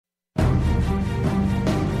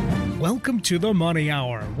Welcome to the Money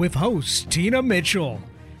Hour with host Tina Mitchell.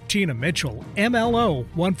 Tina Mitchell, MLO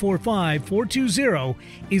 145420,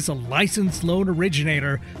 is a licensed loan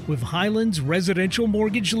originator with Highlands Residential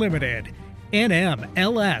Mortgage Limited,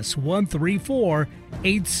 NMLS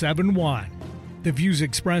 134871. The views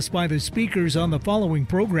expressed by the speakers on the following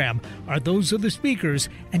program are those of the speakers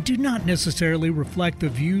and do not necessarily reflect the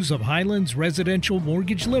views of Highlands Residential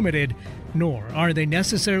Mortgage Limited, nor are they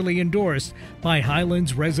necessarily endorsed by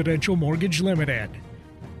Highlands Residential Mortgage Limited.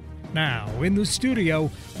 Now, in the studio,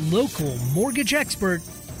 local mortgage expert,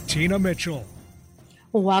 Tina Mitchell.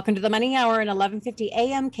 Welcome to the Money Hour at 11:50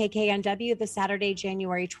 a.m. KKNW, the Saturday,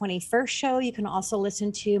 January 21st show. You can also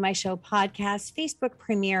listen to my show podcast, Facebook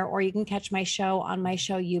premiere, or you can catch my show on my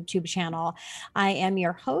show YouTube channel. I am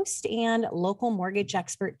your host and local mortgage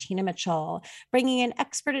expert, Tina Mitchell, bringing in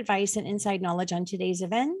expert advice and inside knowledge on today's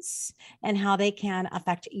events and how they can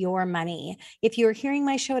affect your money. If you are hearing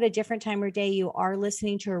my show at a different time or day, you are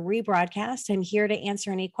listening to a rebroadcast. I'm here to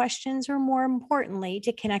answer any questions, or more importantly,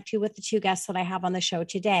 to connect you with the two guests that I have on the show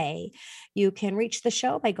today. You can reach the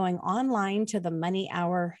show by going online to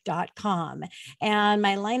themoneyhour.com. And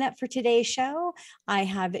my lineup for today's show, I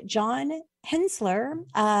have John Henzler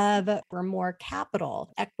of Rimor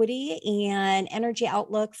Capital, Equity and Energy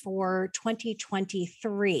Outlook for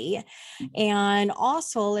 2023. And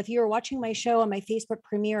also, if you're watching my show on my Facebook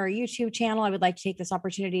premiere or YouTube channel, I would like to take this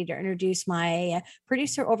opportunity to introduce my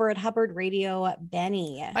producer over at Hubbard Radio,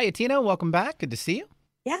 Benny. Hi, Tina. Welcome back. Good to see you.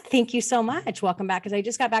 Yeah, thank you so much. Welcome back. Because I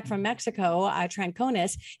just got back from Mexico,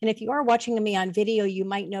 Trancones. And if you are watching me on video, you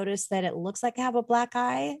might notice that it looks like I have a black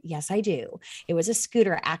eye. Yes, I do. It was a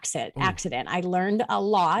scooter accident. I learned a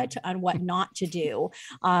lot on what not to do.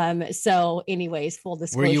 So anyways, full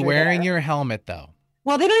disclosure. Were you wearing your helmet though?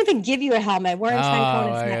 Well, they don't even give you a helmet. We're in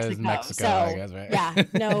Trancones, Mexico. So I guess, right? yeah,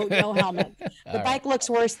 no helmet. The bike looks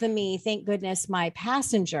worse than me. Thank goodness my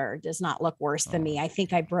passenger does not look worse than me. I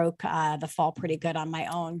think I broke the fall pretty good on my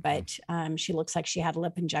own, but she looks like she had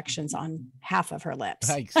lip injections on half of her lips.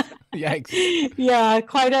 Yikes. Yeah,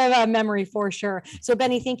 quite a memory for sure. So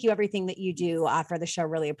Benny, thank you everything that you do for the show.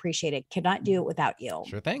 Really appreciate it. Cannot do it without you.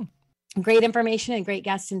 Sure thing. Great information and great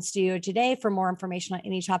guests in studio today. For more information on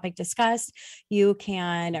any topic discussed, you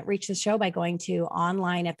can reach the show by going to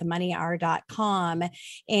online at themoneyhour.com.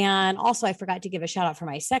 And also, I forgot to give a shout out for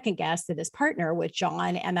my second guest that is partner with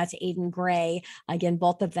John, and that's Aiden Gray. Again,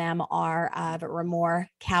 both of them are of Rimor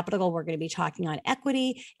Capital. We're going to be talking on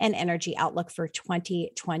equity and energy outlook for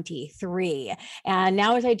 2023. And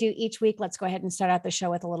now, as I do each week, let's go ahead and start out the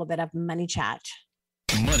show with a little bit of money chat.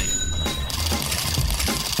 Money.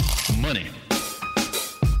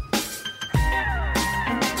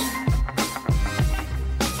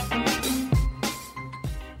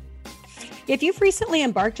 If you've recently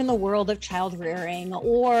embarked on the world of child rearing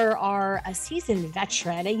or are a seasoned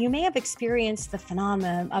veteran, you may have experienced the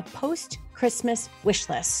phenomenon of post-Christmas wish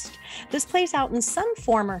list. This plays out in some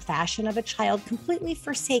form or fashion of a child completely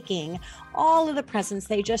forsaking all of the presents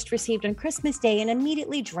they just received on Christmas Day and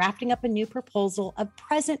immediately drafting up a new proposal of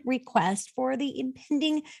present request for the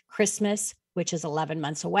impending Christmas, which is 11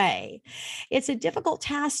 months away. It's a difficult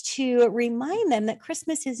task to remind them that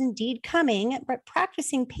Christmas is indeed coming, but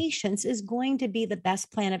practicing patience is going to be the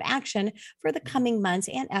best plan of action for the coming months.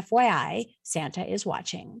 And FYI, Santa is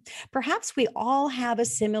watching. Perhaps we all have a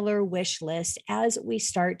similar wish list as we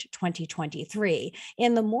start 2023.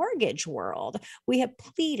 In the mortgage world, we have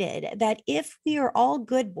pleaded that if we are all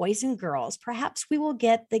good boys and girls, perhaps we will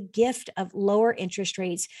get the gift of lower interest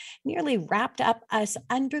rates nearly wrapped up us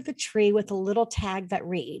under the tree with a little tag that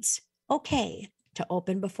reads, okay, to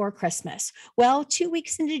open before Christmas. Well, 2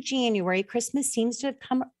 weeks into January, Christmas seems to have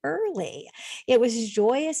come early. It was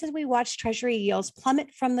joyous as we watched Treasury yields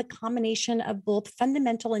plummet from the combination of both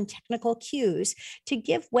fundamental and technical cues to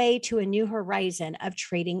give way to a new horizon of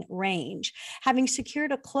trading range. Having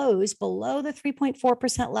secured a close below the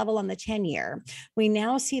 3.4% level on the 10-year, we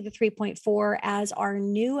now see the 3.4 as our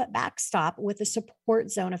new backstop with a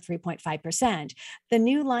support zone of 3.5%. The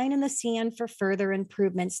new line in the sand for further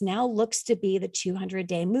improvements now looks to be the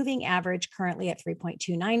 200-day moving average, currently at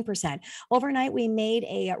 3.29%. Overnight, we made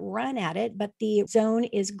a run at it, but the zone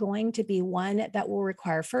is going to be one that will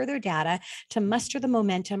require further data to muster the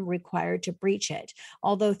momentum required to breach it.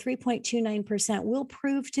 Although 3.29% will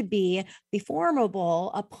prove to be the formidable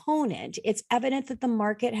opponent, it's evident that the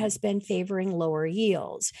market has been favoring lower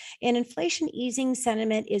yields. And inflation easing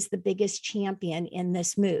sentiment is the biggest champion in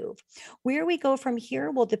this move. Where we go from here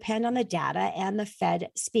will depend on the data and the Fed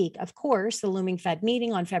speak. Of course, the looming upcoming Fed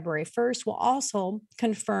meeting on February 1st will also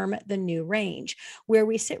confirm the new range. Where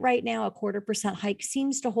we sit right now, a 0.25% hike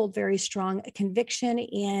seems to hold very strong conviction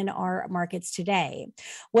in our markets today.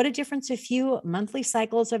 What a difference a few monthly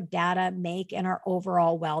cycles of data make in our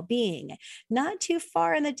overall well-being. Not too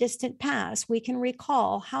far in the distant past, we can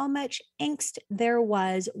recall how much angst there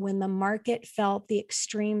was when the market felt the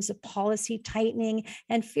extremes of policy tightening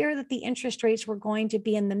and fear that the interest rates were going to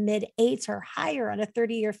be in the mid eights or higher on a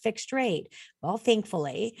 30-year fixed rate. Well,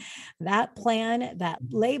 thankfully, that plan that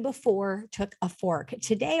lay before took a fork.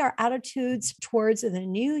 Today, our attitudes towards the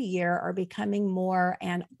new year are becoming more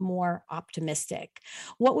and more optimistic.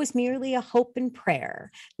 What was merely a hope and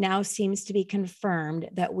prayer now seems to be confirmed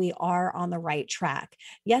that we are on the right track.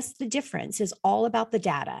 Yes, the difference is all about the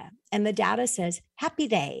data. And the data says, happy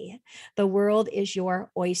day. The world is your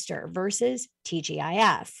oyster versus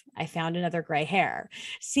TGIF. I found another gray hair.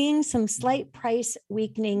 Seeing some slight price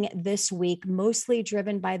weakening this week, mostly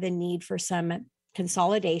driven by the need for some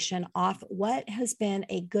consolidation off what has been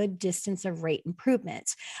a good distance of rate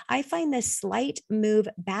improvements. I find this slight move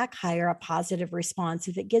back higher a positive response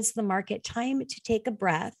if it gives the market time to take a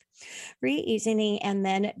breath, re-easing, and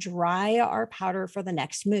then dry our powder for the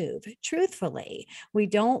next move. Truthfully, we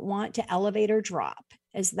don't want to elevate or drop,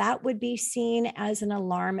 as that would be seen as an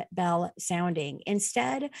alarm bell sounding.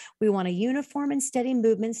 Instead, we want a uniform and steady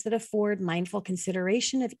movements that afford mindful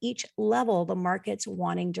consideration of each level the market's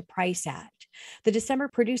wanting to price at. The December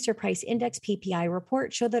Producer Price Index PPI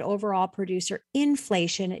report showed that overall producer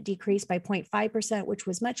inflation decreased by 0.5%, which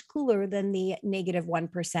was much cooler than the negative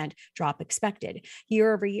 1% drop expected.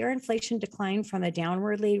 Year over year, inflation declined from a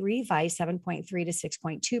downwardly revised 7.3 to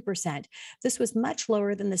 6.2%. This was much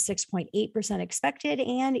lower than the 6.8% expected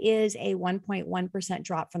and is a 1.1%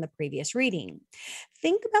 drop from the previous reading.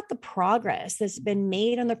 Think about the progress that's been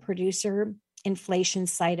made on the producer inflation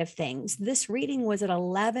side of things. This reading was at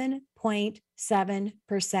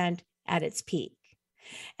 11.7% at its peak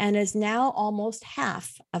and is now almost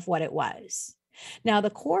half of what it was. Now,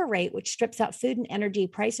 the core rate, which strips out food and energy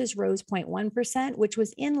prices, rose 0.1%, which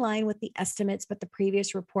was in line with the estimates, but the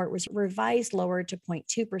previous report was revised lower to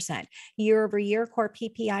 0.2%. Year over year, core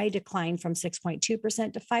PPI declined from 6.2% to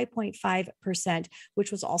 5.5%,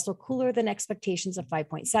 which was also cooler than expectations of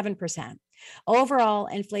 5.7%. Overall,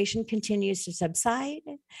 inflation continues to subside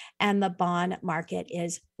and the bond market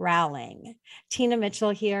is rallying. Tina Mitchell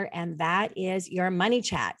here, and that is your Money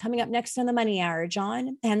Chat. Coming up next on the Money Hour,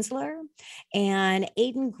 John Henzler and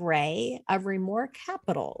Aidan Gray of Rimor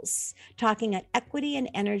Capitals talking at equity and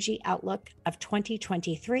energy outlook of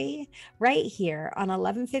 2023 right here on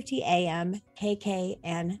 1150 AM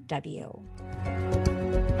KKNW.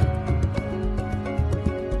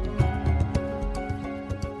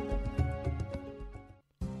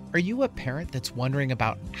 Are you a parent that's wondering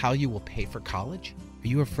about how you will pay for college? Are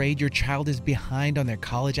you afraid your child is behind on their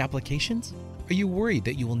college applications? Are you worried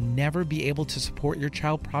that you will never be able to support your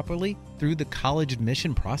child properly through the college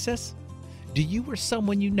admission process? Do you or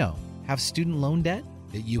someone you know have student loan debt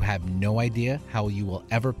that you have no idea how you will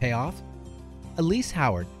ever pay off? Elise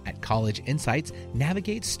Howard at College Insights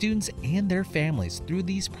navigates students and their families through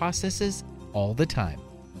these processes all the time.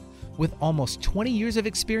 With almost 20 years of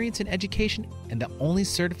experience in education and the only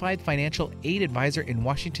certified financial aid advisor in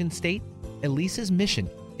Washington State, Elise's mission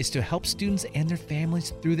is to help students and their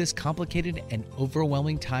families through this complicated and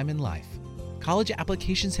overwhelming time in life. College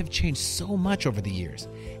applications have changed so much over the years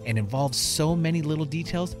and involve so many little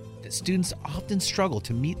details that students often struggle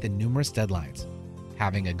to meet the numerous deadlines.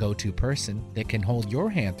 Having a go-to person that can hold your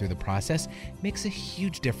hand through the process makes a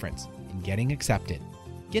huge difference in getting accepted.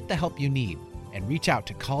 Get the help you need and reach out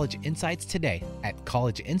to College Insights today at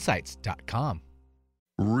collegeinsights.com.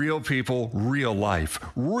 Real people, real life,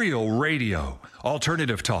 real radio.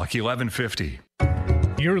 Alternative Talk 1150.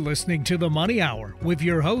 You're listening to The Money Hour with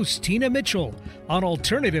your host, Tina Mitchell, on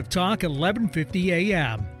Alternative Talk 1150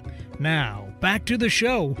 AM. Now, back to the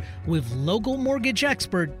show with local mortgage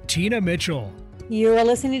expert, Tina Mitchell. You're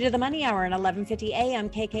listening to the Money Hour at 1150 AM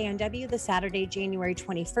KKNW, the Saturday, January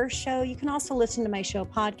 21st show. You can also listen to my show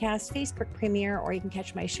podcast, Facebook premiere, or you can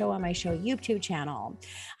catch my show on my show YouTube channel.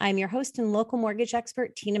 I'm your host and local mortgage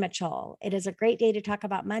expert, Tina Mitchell. It is a great day to talk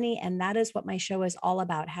about money, and that is what my show is all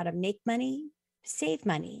about: how to make money, save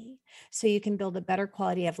money, so you can build a better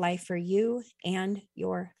quality of life for you and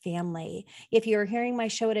your family. If you're hearing my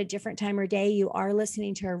show at a different time or day, you are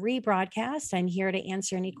listening to a rebroadcast. I'm here to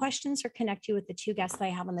answer any questions or connect you with the two guests that I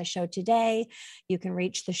have on the show today. You can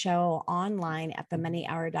reach the show online at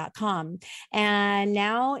themoneyhour.com. And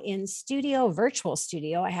now in studio, virtual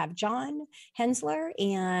studio, I have John Henzler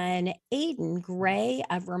and Aidan Gray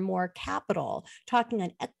of Rimor Capital talking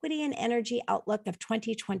on equity and energy outlook of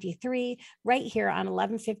 2023 right here on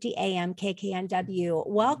 1150 AM KKNW.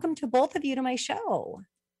 Welcome to both of you to my show.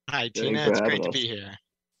 Hi, Tina. It's great to be here.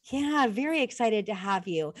 Yeah, very excited to have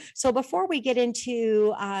you. So before we get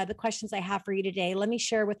into the questions I have for you today, let me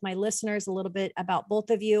share with my listeners a little bit about both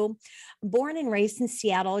of you. Born and raised in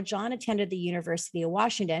Seattle, John attended the University of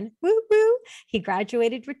Washington. Woo woo. He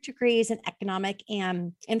graduated with degrees in economic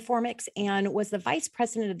and informatics and was the vice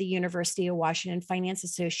president of the University of Washington Finance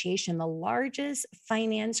Association, the largest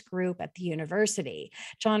finance group at the university.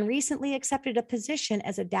 John recently accepted a position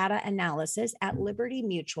as a data analysis at Liberty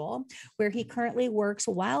Mutual, where he currently works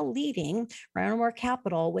while leading Rimor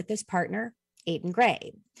Capital with his partner, Aidan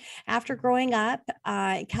Gray. After growing up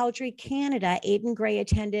in Calgary, Canada, Aidan Gray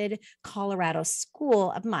attended Colorado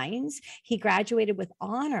School of Mines. He graduated with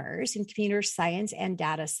honors in computer science and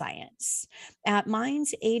data science. At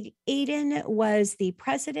Mines, Aidan was the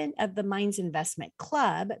president of the Mines Investment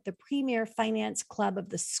Club, the premier finance club of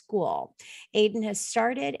the school. Aidan has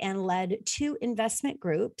started and led two investment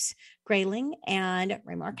groups, Grayling and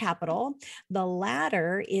Rimor Capital. The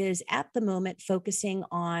latter is at the moment focusing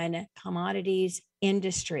on commodities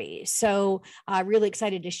industry. So really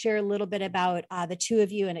excited to share a little bit about the two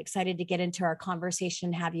of you and excited to get into our conversation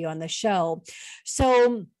and have you on the show.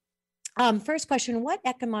 So first question, what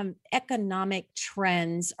economic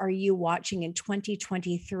trends are you watching in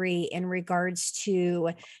 2023 in regards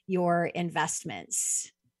to your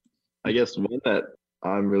investments? I guess one that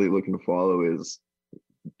I'm really looking to follow is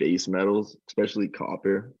base metals, especially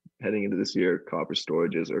copper. Heading into this year, copper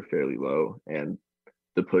storages are fairly low, and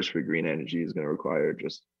the push for green energy is going to require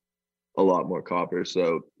just a lot more copper.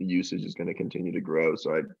 So the usage is going to continue to grow.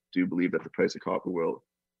 So I do believe that the price of copper will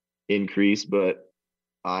increase, but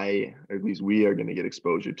or at least we are going to get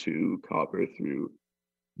exposure to copper through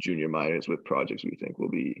junior miners with projects we think will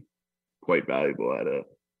be quite valuable at a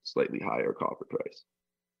slightly higher copper price.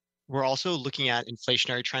 We're also looking at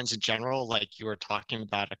inflationary trends in general, like you were talking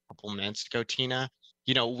about a couple minutes ago, Tina.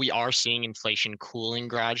 We are seeing inflation cooling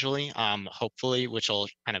gradually, hopefully, which will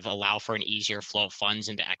kind of allow for an easier flow of funds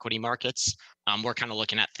into equity markets. We're kind of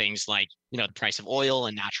looking at things like, the price of oil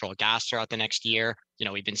and natural gas throughout the next year.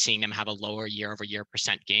 We've been seeing them have a lower year-over-year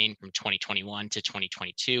percent gain from 2021 to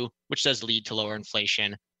 2022, which does lead to lower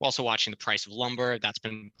inflation. We're also watching the price of lumber. That's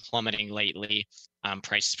been plummeting lately.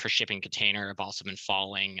 Prices per shipping container have also been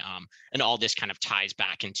falling. And all this kind of ties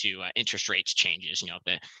back into interest rates changes. If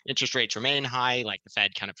the interest rates remain high, like the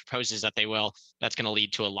Fed kind of proposes that they will, that's going to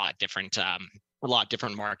lead to a lot different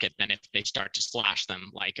market than if they start to slash them,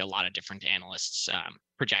 like a lot of different analysts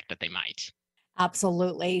project that they might.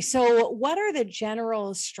 Absolutely. So what are the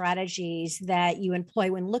general strategies that you employ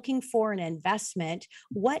when looking for an investment?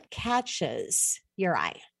 What catches your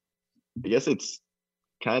eye? I guess it's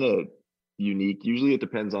kind of unique. Usually it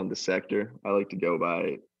depends on the sector. I like to go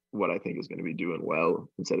by what I think is going to be doing well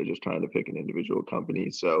instead of just trying to pick an individual company.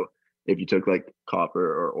 So if you took like copper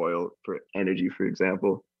or oil for energy, for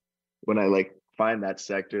example, when I find that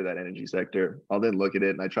sector, that energy sector, I'll then look at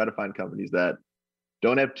it and I try to find companies that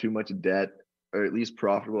don't have too much debt or at least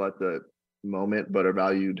profitable at the moment, but are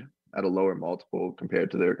valued at a lower multiple compared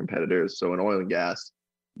to their competitors. So in oil and gas,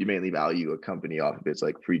 you mainly value a company off of its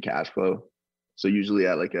free cash flow. So usually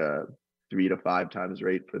at a 3 to 5 times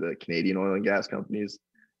rate for the Canadian oil and gas companies.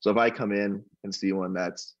 So if I come in and see one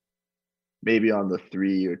that's maybe on the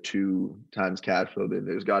 3 or 2 times cash flow, then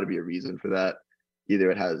there's got to be a reason for that. Either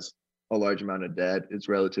it has a large amount of debt, it's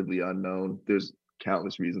relatively unknown. There's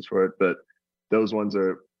countless reasons for it, but those ones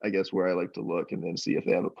are, I guess, where I like to look and then see if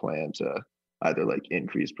they have a plan to either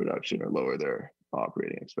increase production or lower their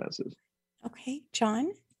operating expenses. Okay,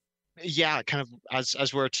 John? Yeah, kind of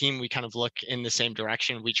as we're a team, we kind of look in the same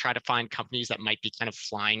direction. We try to find companies that might be kind of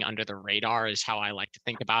flying under the radar is how I like to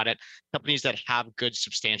think about it. Companies that have good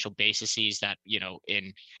substantial bases that,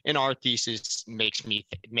 in our thesis makes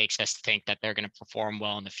us think that they're going to perform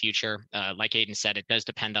well in the future. Like Aidan said, it does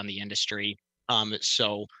depend on the industry.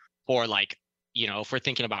 So for if we're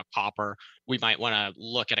thinking about copper, we might want to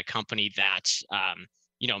look at a company that,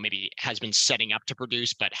 maybe has been setting up to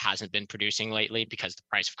produce, but hasn't been producing lately because the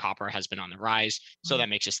price of copper has been on the rise. So that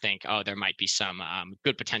makes us think, there might be some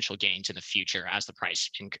good potential gains in the future as the price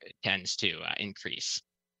tends to increase.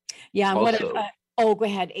 Yeah. Also, Oh, go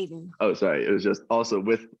ahead, Aiden. Oh, sorry. It was just also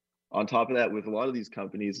on top of that, with a lot of these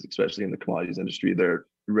companies, especially in the commodities industry, they're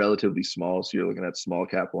relatively small. So you're looking at small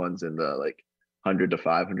cap ones in the like 100 to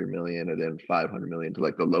 500 million, and then 500 million to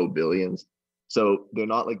like the low billions. So they're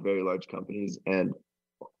not like very large companies. And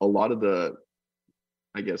a lot of the,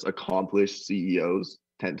 I guess, accomplished CEOs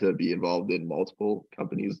tend to be involved in multiple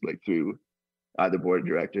companies, like through either board of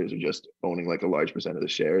directors or just owning like a large percent of the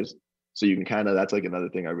shares. So you can kind of, that's like another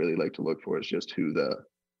thing I really like to look for, is just who the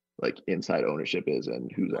like inside ownership is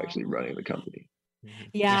and who's actually running the company. And how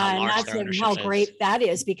Yeah, and large that's their ownership how is. great that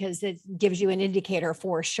is, because it gives you an indicator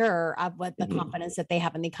for sure of what the Mhm. confidence that they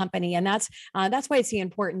have in the company, and that's why it's the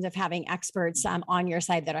importance of having experts on your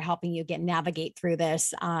side that are helping you navigate through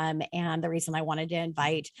this. And the reason I wanted to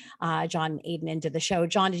invite John Aiden into the show.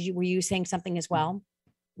 John, were you saying something as well?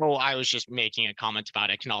 Well, I was just making a comment about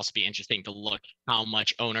it. It can also be interesting to look how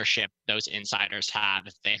much ownership those insiders have.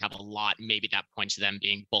 If they have a lot, maybe that points to them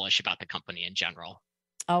being bullish about the company in general.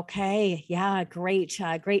 Okay. Yeah. Great.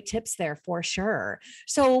 Great tips there for sure.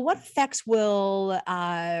 So, what effects will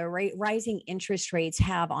rising interest rates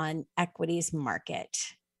have on equities market?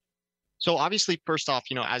 So obviously, first off,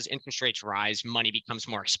 as interest rates rise, money becomes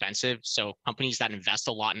more expensive. So companies that invest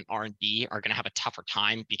a lot in R&D are going to have a tougher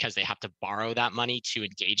time because they have to borrow that money to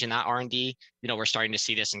engage in that R&D. We're starting to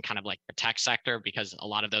see this in kind of like the tech sector, because a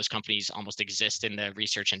lot of those companies almost exist in the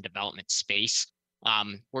research and development space.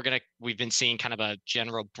 We've been seeing kind of a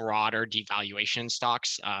general broader devaluation in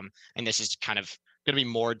stocks. And this is kind of going to be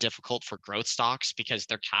more difficult for growth stocks because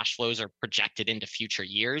their cash flows are projected into future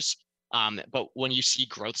years. But when you see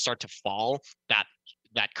growth start to fall,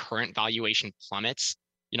 that current valuation plummets.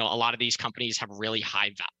 A lot of these companies have really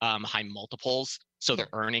high multiples, so their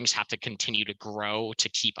earnings have to continue to grow to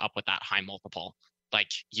keep up with that high multiple. Like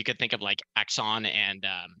you could think of like Exxon and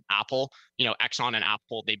Apple. Exxon and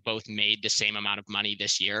Apple, they both made the same amount of money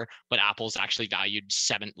this year, but Apple's actually valued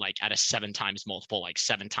at a 7 times multiple, like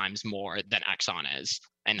 7 times more than Exxon is,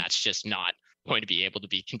 and that's just not going to be able to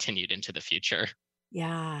be continued into the future.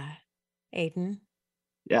 Yeah. Aiden.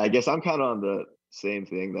 Yeah, I guess I'm kind of on the same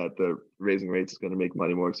thing, that the raising rates is going to make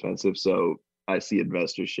money more expensive. So I see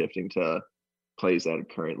investors shifting to plays that are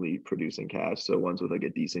currently producing cash. So ones with like a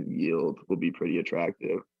decent yield will be pretty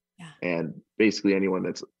attractive. Yeah. And basically anyone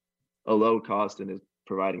that's a low cost and is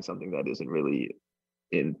providing something that isn't really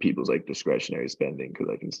in people's like discretionary spending, because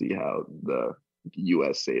I can see how the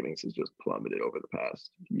US savings has just plummeted over the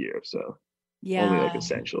past year or so. Only like Yeah.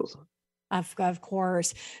 essentials. Of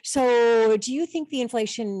course. So, do you think the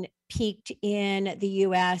inflation peaked in the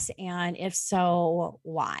US? And if so,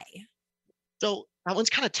 why? So that one's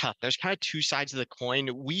kind of tough. There's kind of two sides of the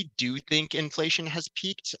coin. We do think inflation has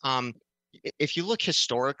peaked. If you look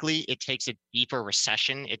historically, it takes a deeper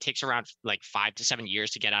recession. It takes around like 5 to 7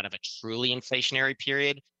 years to get out of a truly inflationary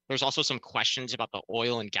period. There's also some questions about the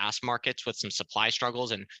oil and gas markets with some supply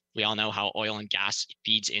struggles, and we all know how oil and gas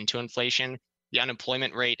feeds into inflation. The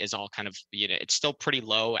unemployment rate is all kind of, it's still pretty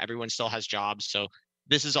low. Everyone still has jobs. So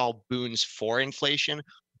this is all boons for inflation.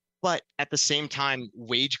 But at the same time,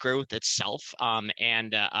 wage growth itself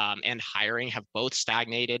and hiring have both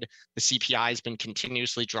stagnated. The CPI has been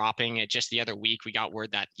continuously dropping. Just the other week, we got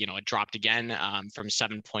word that it dropped again from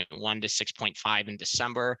 7.1 to 6.5 in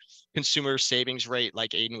December. Consumer savings rate,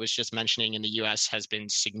 like Aiden was just mentioning, in the U.S. has been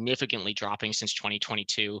significantly dropping since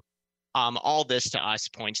 2022. All this to us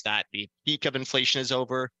points that the peak of inflation is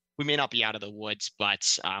over. We may not be out of the woods, but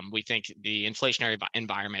we think the inflationary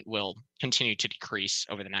environment will continue to decrease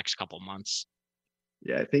over the next couple of months.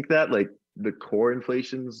 Yeah, I think that like the core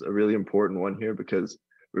inflation's a really important one here, because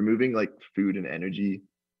removing like food and energy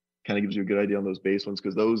kind of gives you a good idea on those base ones,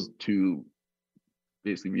 because those two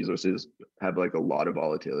basically resources have like a lot of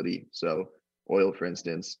volatility. So oil, for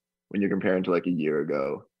instance, when you're comparing to like a year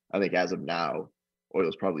ago, I think as of now,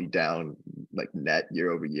 oil's probably down like net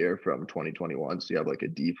year over year from 2021. So you have like a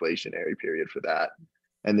deflationary period for that.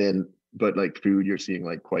 And then, but like food, you're seeing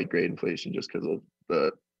like quite great inflation just because of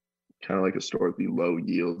the kind of like historically low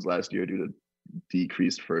yields last year due to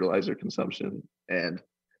decreased fertilizer consumption. And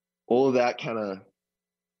all of that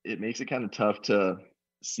it makes it kind of tough to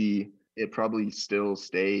see it probably still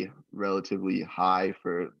stay relatively high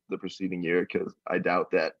for the preceding year, because I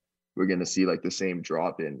doubt that we're going to see like the same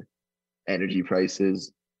drop in energy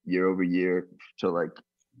prices year over year to like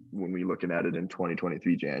when we're looking at it in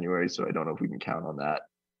 2023 January. So I don't know if we can count on that.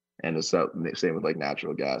 And it's the same with like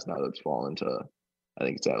natural gas. Now that's fallen to, I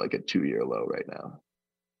think it's at like a 2-year low right now.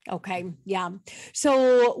 Okay. Yeah.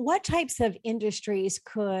 So, what types of industries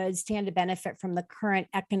could stand to benefit from the current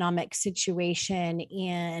economic situation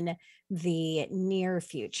in the near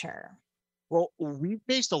future? Well, we've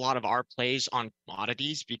based a lot of our plays on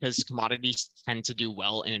commodities because commodities tend to do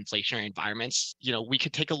well in inflationary environments. We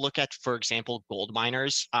could take a look at, for example, gold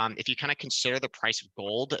miners. If you kind of consider the price of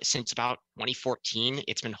gold since about 2014,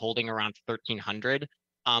 it's been holding around 1,300.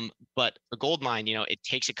 But a gold mine, it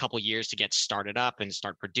takes a couple years to get started up and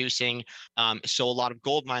start producing. So a lot of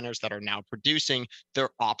gold miners that are now producing, they're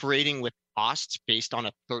operating with costs based on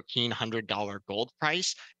a $1,300 gold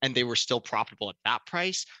price, and they were still profitable at that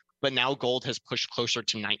price. But now gold has pushed closer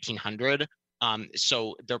to 1900.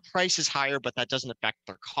 So their price is higher, but that doesn't affect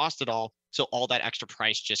their cost at all. So all that extra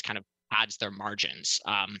price just kind of adds their margins.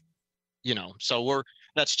 So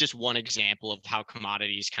that's just one example of how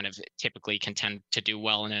commodities kind of typically can tend to do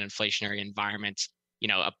well in an inflationary environment.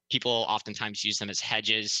 People oftentimes use them as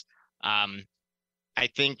hedges. I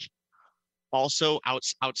think also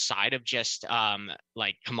outside of just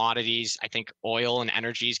like commodities, I think oil and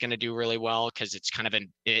energy is going to do really well because it's kind of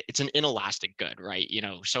it's an inelastic good, right?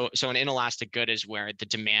 So an inelastic good is where the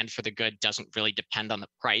demand for the good doesn't really depend on the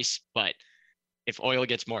price. But if oil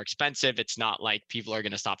gets more expensive, it's not like people are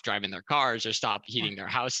going to stop driving their cars or stop heating their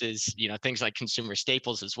houses. Things like consumer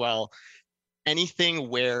staples as well. Anything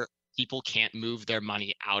where people can't move their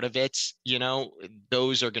money out of it,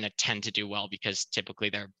 those are going to tend to do well because typically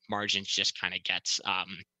their margins just kind of get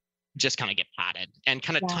padded. And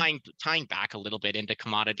kind of tying back a little bit into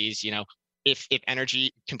commodities, if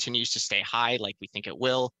energy continues to stay high like we think it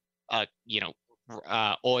will,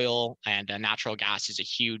 oil and natural gas is a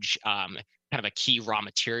huge kind of a key raw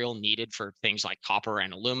material needed for things like copper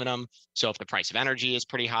and aluminum. So if the price of energy is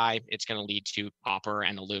pretty high, it's going to lead to copper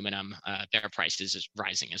and aluminum, their prices is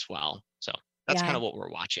rising as well. So that's kind of what we're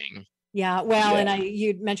watching. Yeah. Well, and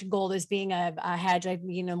you mentioned gold as being a hedge.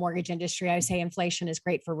 Mortgage industry, I say inflation is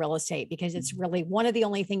great for real estate because it's really one of the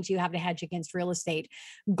only things you have to hedge against real estate.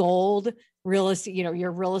 Gold, real estate,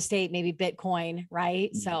 your real estate, maybe Bitcoin,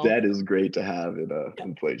 right? So that is great to have in an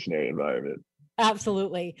inflationary environment.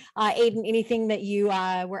 Absolutely. Aiden, anything that you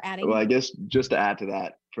were adding? Well, I guess just to add to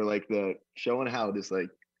that, for like the showing how this like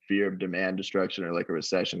fear of demand destruction or like a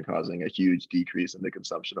recession causing a huge decrease in the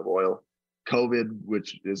consumption of oil. COVID,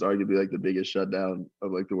 which is arguably like the biggest shutdown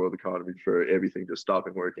of like the world economy for everything just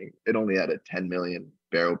stopping working, it only had a 10 million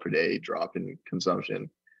barrel per day drop in consumption.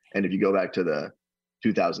 And if you go back to the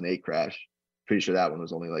 2008 crash, pretty sure that one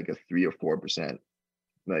was only like a 3 or 4%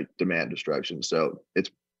 like demand destruction. So it's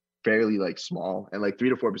fairly like small, and like 3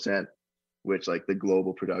 to 4%, which like the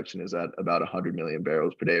global production is at about 100 million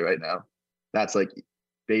barrels per day right now. That's like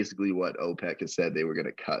basically what OPEC has said they were going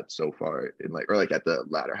to cut so far in like, or like at the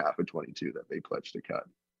latter half of 22 that they pledged to cut.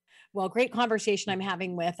 Well, great conversation I'm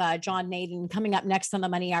having with John Naden. Coming up next on the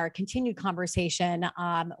Money Hour, continued conversation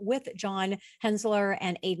with John Henzler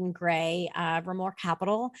and Aiden Gray, Rimor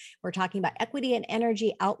Capital. We're talking about equity and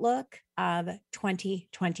energy outlook of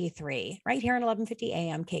 2023, right here on 1150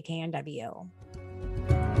 AM KKNW.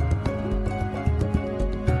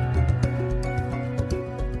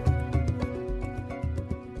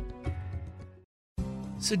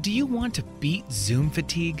 So do you want to beat Zoom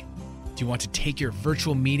fatigue? Do you want to take your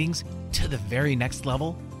virtual meetings to the very next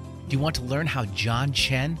level? Do you want to learn how John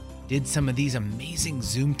Chen did some of these amazing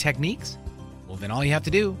Zoom techniques? Well, then all you have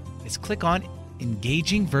to do is click on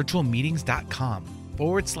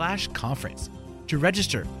engagingvirtualmeetings.com/conference to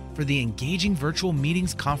register for the Engaging Virtual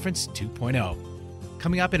Meetings Conference 2.0.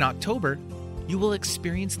 Coming up in October, you will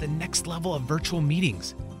experience the next level of virtual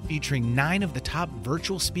meetings featuring 9 of the top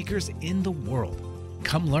virtual speakers in the world.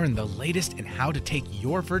 Come learn the latest in how to take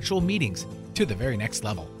your virtual meetings to the very next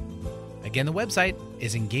level. Again, the website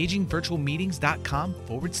is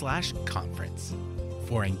engagingvirtualmeetings.com/conference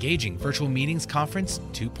for Engaging Virtual Meetings Conference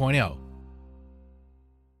 2.0.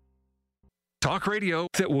 Talk radio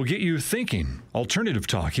that will get you thinking. Alternative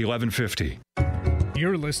Talk 1150.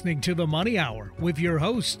 You're listening to The Money Hour with your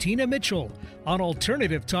host, Tina Mitchell, on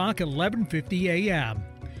Alternative Talk 1150 AM.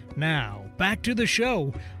 Now, back to the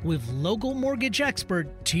show with local mortgage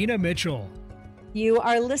expert Tina Mitchell. You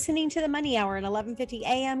are listening to the Money Hour at 1150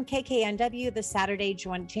 AM KKNW, the Saturday,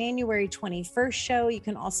 January 21st show. You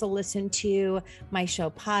can also listen to my show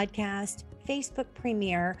podcast, Facebook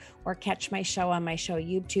premiere, or catch my show on my show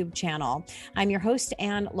YouTube channel. I'm your host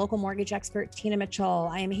and local mortgage expert, Tina Mitchell.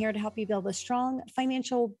 I am here to help you build a strong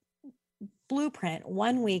financial blueprint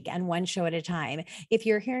 1 week and one show at a time. If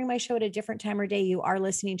you're hearing my show at a different time or day, you are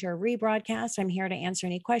listening to a rebroadcast. I'm here to answer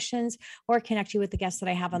any questions or connect you with the guests that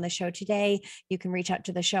I have on the show today. You can reach out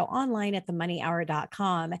to the show online at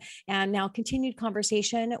themoneyhour.com. And now continued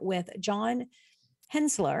conversation with John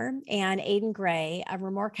Henzler and Aidan Gray of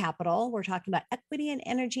Rimor Capital. We're talking about equity and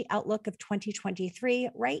energy outlook of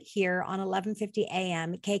 2023 right here on 1150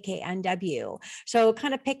 AM KKNW. So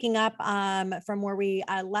kind of picking up from where we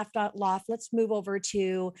left off, let's move over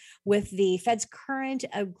to with the Fed's current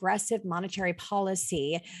aggressive monetary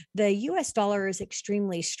policy. The US dollar is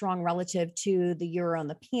extremely strong relative to the euro and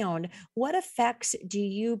the pound. What effects do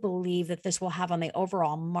you believe that this will have on the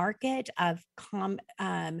overall market of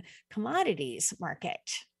commodities market?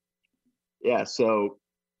 Yeah, so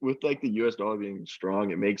with like the US dollar being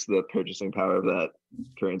strong, it makes the purchasing power of that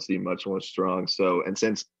currency much more strong. So, and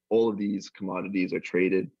since all of these commodities are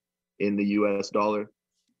traded in the US dollar,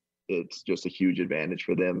 it's just a huge advantage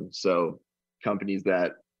for them. So, companies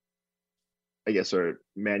that I guess are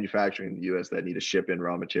manufacturing in the US that need to ship in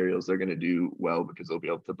raw materials, they're going to do well because they'll be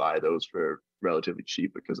able to buy those for relatively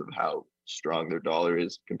cheap because of how strong their dollar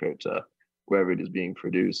is compared to wherever it is being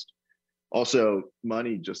produced. Also,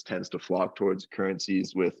 money just tends to flock towards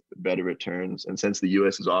currencies with better returns. And since the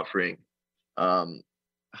US is offering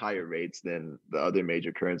higher rates than the other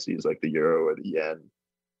major currencies like the euro or the yen,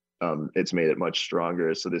 it's made it much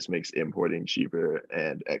stronger. So this makes importing cheaper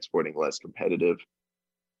and exporting less competitive.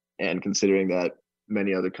 And considering that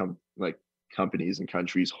many other companies and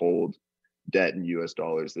countries hold debt in US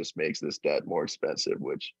dollars, this makes this debt more expensive,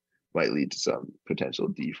 which might lead to some potential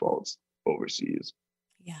defaults overseas.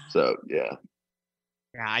 Yeah. So yeah.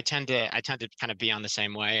 Yeah, I tend to kind of be on the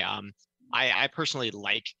same way. I personally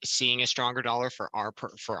like seeing a stronger dollar for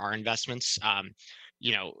our investments.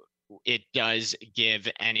 You know, it does give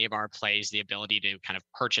any of our plays the ability to kind of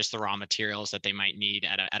purchase the raw materials that they might need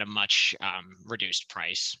at a much reduced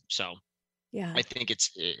price. So Yeah. I think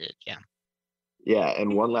yeah. Yeah,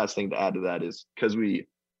 and one last thing to add to that is because we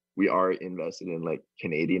are invested in like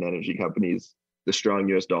Canadian energy companies, the strong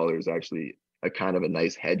US dollar is actually a kind of a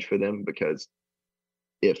nice hedge for them, because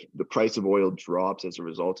if the price of oil drops as a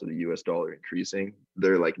result of the US dollar increasing,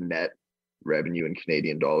 their like net revenue in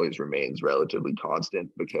Canadian dollars remains relatively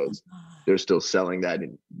constant because they're still selling that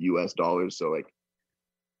in US dollars. So like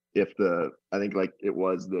if I think like it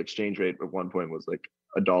was the exchange rate at one point was like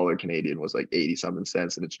a dollar Canadian was like 80 something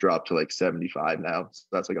cents, and it's dropped to like 75 now. So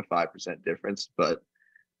that's like a 5% difference. But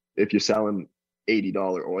if you're selling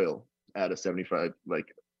 $80 oil at a 75,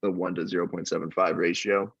 like a 1 to 0.75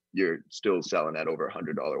 ratio, you're still selling at over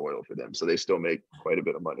 $100 oil for them. So they still make quite a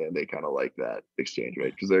bit of money, and they kind of like that exchange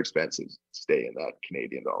rate because their expenses stay in that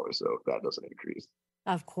Canadian dollar. So that doesn't increase.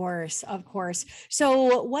 Of course, of course.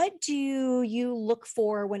 So what do you look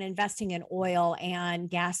for when investing in oil and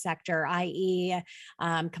gas sector, i.e.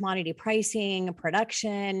 Commodity pricing,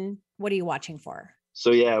 production? What are you watching for?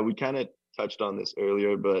 So yeah, we kind of touched on this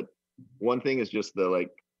earlier, but one thing is just the like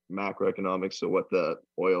macroeconomics. So what the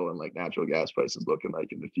oil and like natural gas prices looking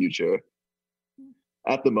like in the future.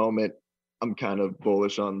 At the moment, I'm kind of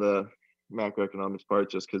bullish on the macroeconomics part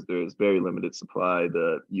just because there's very limited supply.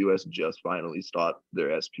 The US just finally stopped their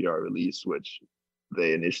SPR release, which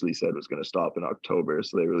they initially said was going to stop in October.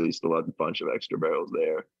 So they released a bunch of extra barrels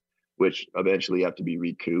there, which eventually have to be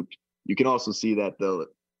recouped. You can also see that the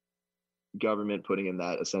government putting in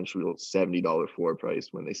that essentially $70 floor price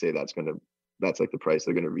when they say that's like the price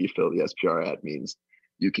they're going to refill the SPR at, means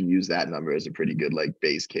you can use that number as a pretty good like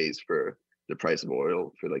base case for the price of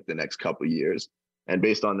oil for like the next couple of years. And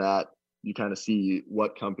based on that, you kind of see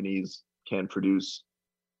what companies can produce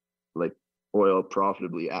like oil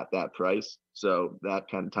profitably at that price. So that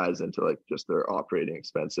kind of ties into like just their operating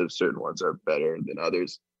expenses. Certain ones are better than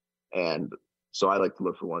others. And so I like to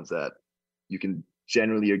look for ones that you can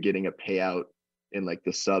generally are getting a payout in like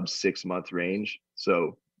the sub 6 month range.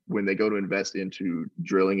 So when they go to invest into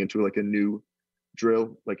drilling into like a new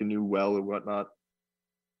well or whatnot,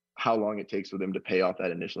 how long it takes for them to pay off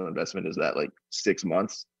that initial investment is that like 6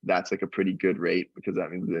 months. That's like a pretty good rate, because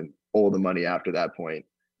that means then all the money after that point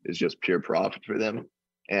is just pure profit for them.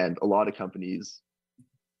 And a lot of companies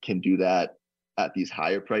can do that at these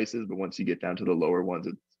higher prices, but once you get down to the lower ones,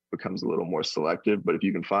 it becomes a little more selective. But if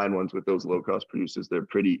you can find ones with those low cost producers, they're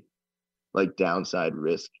pretty like downside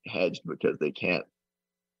risk hedged, because they can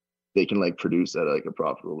like produce at like a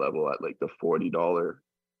profitable level at like the $40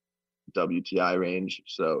 WTI range.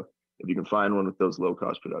 So if you can find one with those low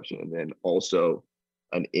cost production and then also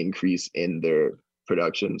an increase in their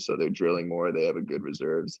production, so they're drilling more, they have a good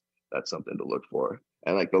reserves, that's something to look for.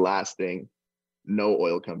 And like the last thing, no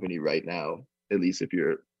oil company right now, at least if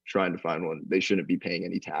you're trying to find one, they shouldn't be paying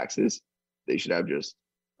any taxes. They should have just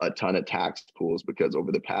a ton of tax pools, because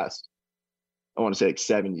over the past, I want to say like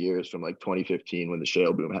 7 years, from like 2015 when the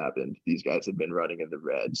shale boom happened, these guys have been running in the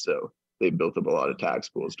red. So they built up a lot of tax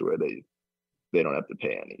pools to where they they don't have to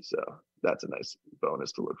pay any. So that's a nice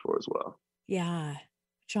bonus to look for as well. Yeah.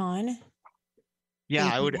 John? Yeah, I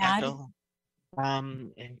Anything would to add? echo.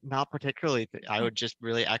 Not particularly. I would just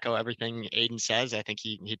really echo everything Aiden says. I think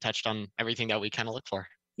he touched on everything that we kind of look for.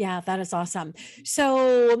 Yeah, that is awesome.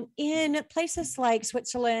 So in places like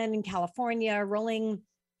Switzerland and California, rolling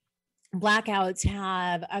blackouts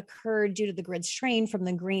have occurred due to the grid strain from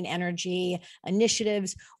the green energy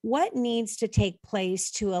initiatives. What needs to take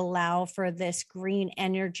place to allow for this green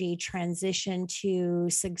energy transition to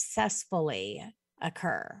successfully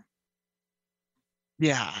occur?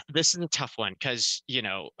 Yeah, this is a tough one because,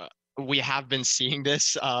 we have been seeing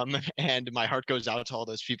this, and my heart goes out to all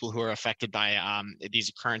those people who are affected by these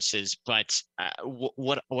occurrences. But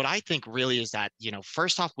what I think really is that,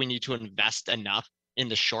 first off, we need to invest enough in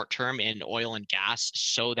the short term in oil and gas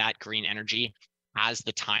so that green energy has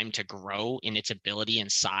the time to grow in its ability and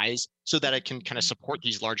size so that it can kind of support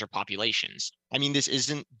these larger populations. I mean, this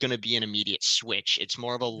isn't going to be an immediate switch. It's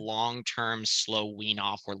more of a long-term, slow wean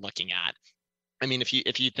off we're looking at. I mean, if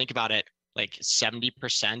you think about it, like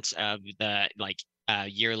 70% of the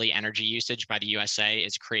yearly energy usage by the USA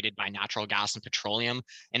is created by natural gas and petroleum,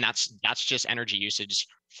 and that's just energy usage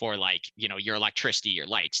for your electricity, your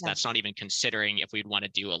lights. Yeah. That's not even considering if we'd want to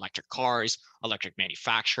do electric cars, electric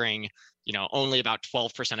manufacturing. Only about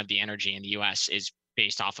 12% of the energy in the US is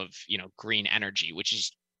based off of green energy,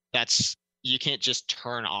 that's you can't just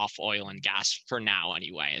turn off oil and gas for now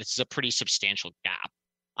anyway. This is a pretty substantial gap.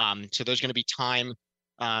 So there's going to be time.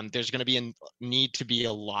 There's going to be a need to be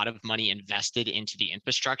a lot of money invested into the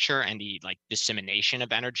infrastructure and the dissemination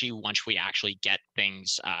of energy once we actually get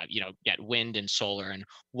things, get wind and solar and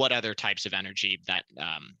what other types of energy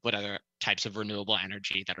what other types of renewable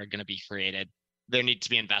energy that are going to be created. There needs to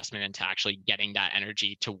be investment into actually getting that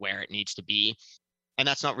energy to where it needs to be. And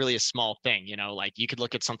that's not really a small thing, you could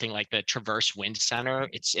look at something like the Traverse Wind Center.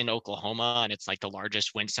 It's in Oklahoma, and it's the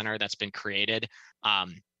largest wind center that's been created.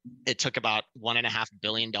 It took about $1.5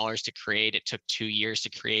 billion to create. It took 2 years to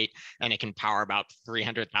create, and it can power about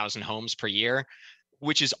 300,000 homes per year,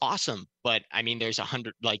 which is awesome. But I mean, there's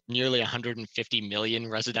nearly 150 million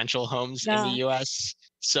residential homes in the US.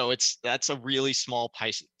 So that's a really small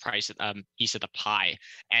piece of the pie.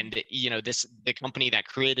 And the company that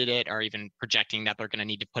created it are even projecting that they're going to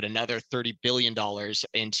need to put another $30 billion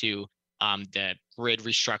into the grid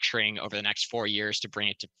restructuring over the next 4 years to bring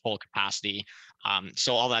it to full capacity.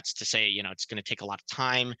 So all that's to say, it's going to take a lot of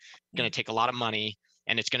time, going to take a lot of money,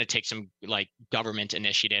 and it's going to take some government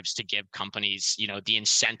initiatives to give companies, the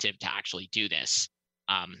incentive to actually do this.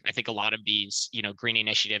 I think a lot of these, green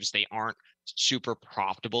initiatives, they aren't super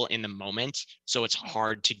profitable in the moment. So it's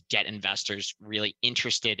hard to get investors really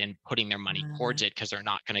interested in putting their money towards it because they're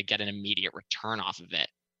not going to get an immediate return off of it.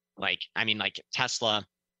 Tesla,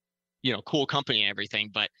 cool company and everything.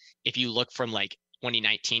 But if you look from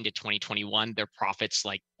 2019 to 2021, their profits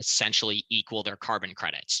essentially equal their carbon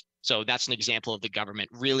credits. So that's an example of the government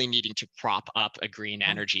really needing to prop up a green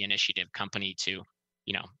energy initiative company to,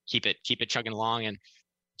 keep it chugging along and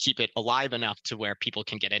keep it alive enough to where people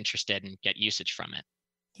can get interested and get usage from it.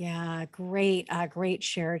 Yeah, great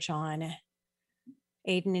share, John.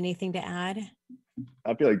 Aiden, anything to add?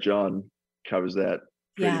 I feel like John covers that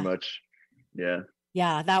pretty much. Yeah.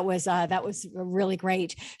 Yeah, that was really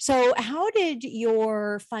great. So how did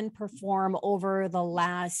your fund perform over the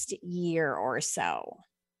last year or so?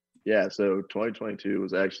 Yeah, so 2022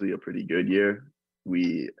 was actually a pretty good year.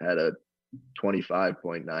 We had a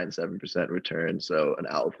 25.97% return, so an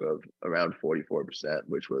alpha of around 44%,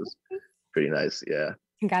 which was pretty nice. Yeah.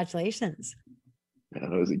 Congratulations. Yeah,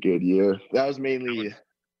 it was a good year. That was mainly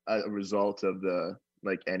a result of the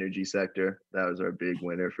energy sector. That was our big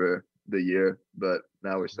winner for the year, but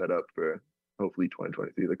now we're set up for hopefully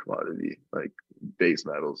 2023, the commodity base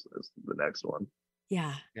metals is the next one.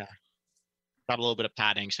 Yeah. Got a little bit of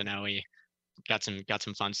padding, so now we got some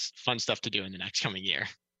fun stuff to do in the next coming year.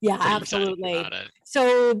 Yeah, absolutely.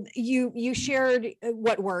 So you shared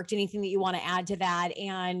what worked. Anything that you want to add to that,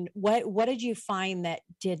 and what did you find that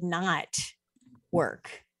did not work?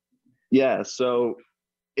 Yeah, so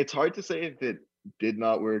it's hard to say if it did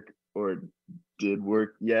not work or did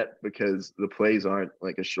work yet, because the plays aren't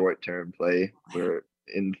a short-term play. We're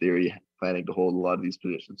in theory planning to hold a lot of these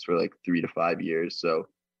positions for 3 to 5 years. So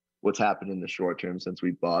what's happened in the short term since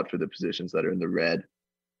we bought for the positions that are in the red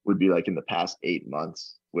would be in the past 8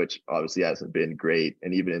 months, which obviously hasn't been great.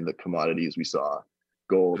 And even in the commodities, we saw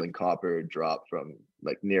gold and copper drop from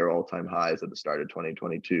near all-time highs at the start of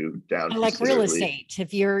 2022 down. And real estate,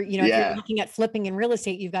 if you're if you're looking at flipping in real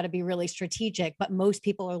estate, you've got to be really strategic. But most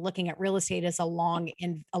people are looking at real estate as a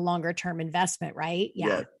longer term investment, right?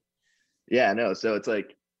 Yeah. Yeah, no. So it's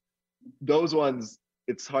like those ones,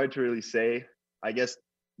 it's hard to really say. I guess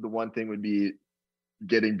the one thing would be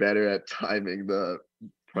getting better at timing the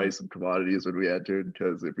price of commodities when we entered,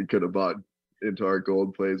 because if we could have bought into our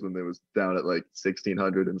gold plays when it was down at like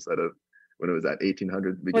 1600 instead of when it was at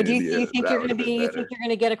 1800 at the Well, beginning of the year, that would have been you think better. you're going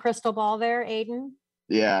to get a crystal ball there, Aiden?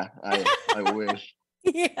 Yeah, I wish.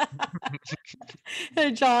 Yeah.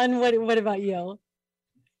 John, what about you?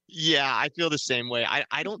 Yeah, I feel the same way.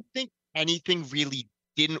 I don't think anything really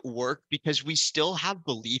didn't work because we still have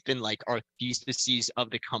belief in like our theses of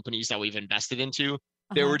the companies that we've invested into.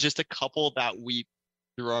 There Uh-huh. were just a couple that we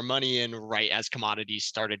threw our money in right as commodities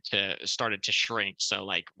started to shrink. So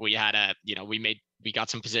like we had we got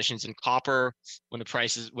some positions in copper when the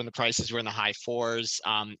prices were in the high fours,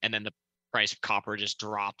 and then the price of copper just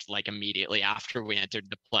dropped like immediately after we entered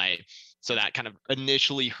the play. So that kind of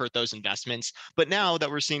initially hurt those investments. But now that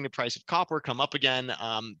we're seeing the price of copper come up again,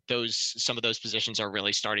 some of those positions are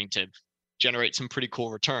really starting to generate some pretty cool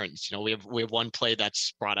returns. We have one play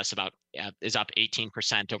that's brought us about is up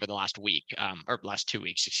 18% over the last week, or last 2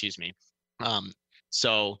 weeks, excuse me.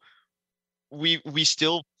 So we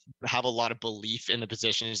still have a lot of belief in the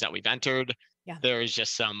positions that we've entered. Yeah. There is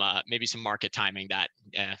just some maybe some market timing that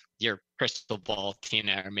your crystal ball,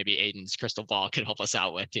 Tina, or maybe Aiden's crystal ball could help us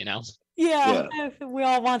out with. Yeah, we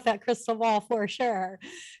all want that crystal ball for sure.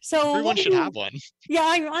 So Everyone should have one. Yeah,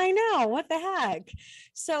 I know. What the heck?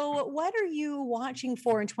 So what are you watching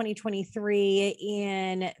for in 2023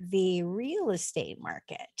 in the real estate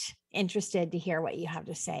market? Interested to hear what you have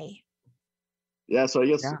to say. Yeah, so I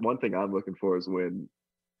guess Yeah. one thing I'm looking for is when,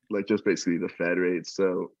 like, just basically the Fed rates.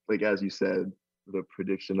 So, like, as you said, the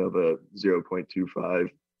prediction of a 0.25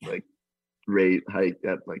 like rate hike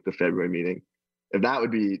at like the February meeting. If that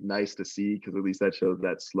would be nice to see, because at least that shows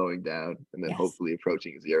that slowing down and then Yes. hopefully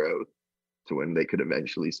approaching zero to when they could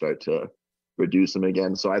eventually start to reduce them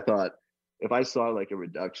again. So I thought if I saw like a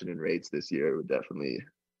reduction in rates this year, I would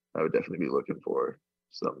definitely be looking for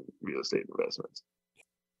some real estate investments.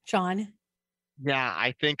 Sean? Yeah,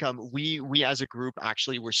 I think we as a group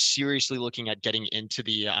actually were seriously looking at getting into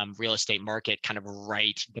the real estate market kind of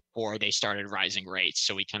right before they started rising rates.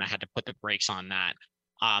 So we kind of had to put the brakes on that.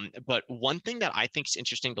 But one thing that I think is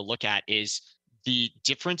interesting to look at is the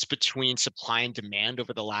difference between supply and demand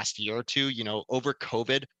over the last year or two. Over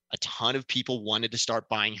COVID, a ton of people wanted to start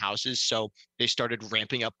buying houses, so they started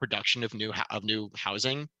ramping up production of new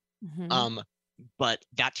housing. Mhm. But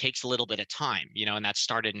that takes a little bit of time, and that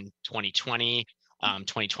started in 2020,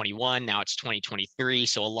 2021. Now it's 2023.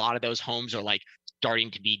 So a lot of those homes are like starting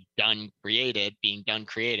to be being done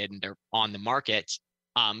created, and they're on the market.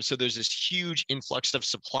 So there's this huge influx of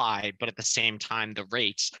supply, but at the same time, the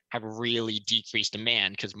rates have really decreased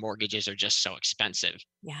demand because mortgages are just so expensive.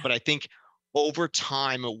 Yeah. But I think over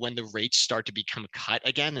time, when the rates start to become cut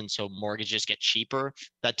again, and so mortgages get cheaper,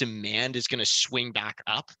 that demand is going to swing back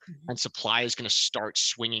up and supply is going to start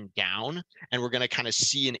swinging down. And we're going to kind of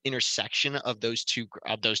see an intersection of those two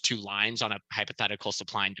lines on a hypothetical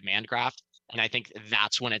supply and demand graph. And I think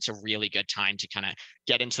that's when it's a really good time to kind of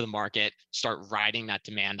get into the market, start riding that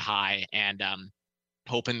demand high, and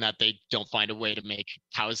hoping that they don't find a way to make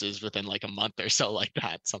houses within like a month or so, like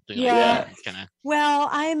that, something like Yeah. that. Kind of. Well,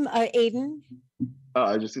 I'm Aiden. Oh,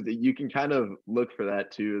 I just you can kind of look for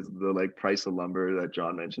that too, is the like price of lumber that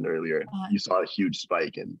John mentioned earlier. You saw a huge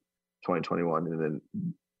spike in 2021, and then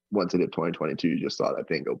once it hit 2022, you just saw that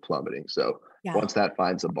thing go plummeting. So once that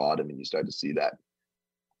finds a bottom and you start to see that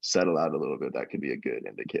settle out a little bit, that could be a good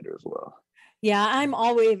indicator as well. Yeah, I'm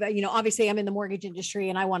always, obviously I'm in the mortgage industry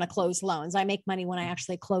and I want to close loans. I make money when I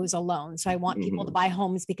actually close a loan. So I want people to buy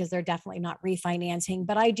homes because they're definitely not refinancing.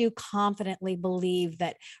 But I do confidently believe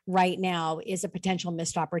that right now is a potential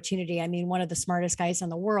missed opportunity. I mean, one of the smartest guys in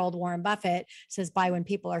the world, Warren Buffett, says buy when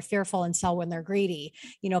people are fearful and sell when they're greedy.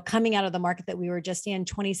 Coming out of the market that we were just in,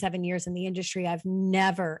 27 years in the industry, I've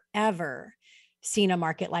never, ever seen a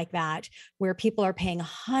market like that where people are paying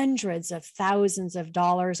hundreds of thousands of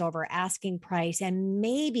dollars over asking price, and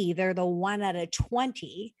maybe they're the 1 out of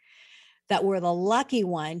 20 that were the lucky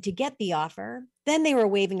one to get the offer. Then they were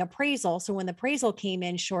waiving appraisal. So when the appraisal came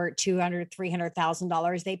in short $200,000,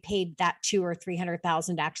 $300,000, they paid that $200,000 or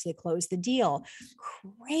 $300,000 to actually close the deal.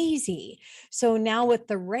 Crazy. So now with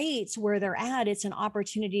the rates where they're at, it's an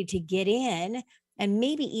opportunity to get in and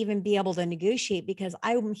maybe even be able to negotiate, because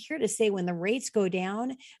I'm here to say when the rates go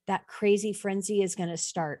down, that crazy frenzy is going to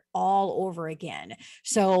start all over again.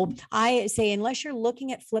 So I say, unless you're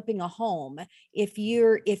looking at flipping a home, if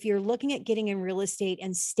you're looking at getting in real estate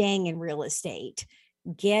and staying in real estate,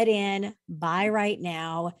 get in, buy right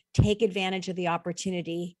now, take advantage of the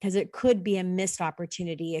opportunity, because it could be a missed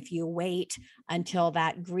opportunity if you wait until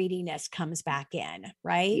that greediness comes back in,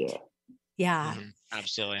 right? Yeah, Yeah.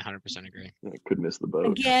 Absolutely, 100% agree. I could miss the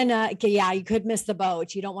boat. Again, yeah, you could miss the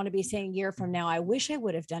boat. You don't want to be saying a year from now, I wish I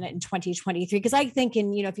would have done it in 2023. Because I think,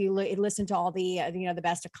 if you listen to all the, the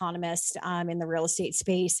best economists in the real estate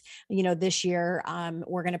space, this year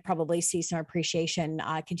we're going to probably see some appreciation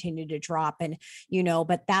continue to drop. And,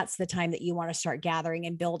 but that's the time that you want to start gathering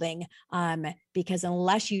and building, because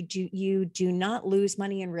unless you do not lose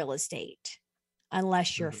money in real estate,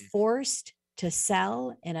 unless you're forced to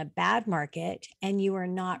sell in a bad market and you are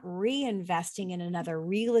not reinvesting in another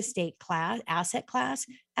real estate asset class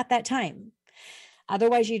at that time.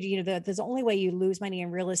 Otherwise, the only way you lose money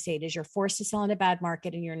in real estate is you're forced to sell in a bad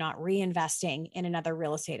market and you're not reinvesting in another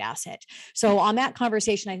real estate asset. So on that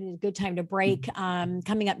conversation, I think it's a good time to break.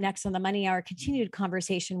 Coming up next on the Money Hour, continued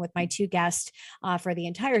conversation with my two guests for the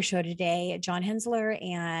entire show today, John Henzler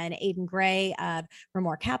and Aidan Gray of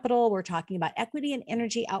Rimor Capital. We're talking about equity and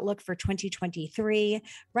energy outlook for 2023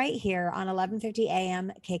 right here on 1150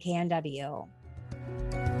 AM KKNW.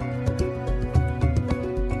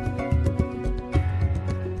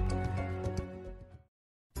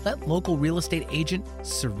 Let local real estate agent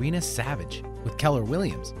Serena Savage with Keller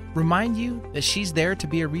Williams remind you that she's there to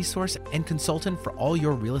be a resource and consultant for all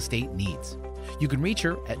your real estate needs. You can reach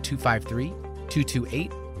her at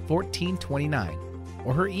 253-228-1429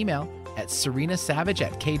 or her email at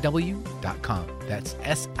serenasavage@kw.com. That's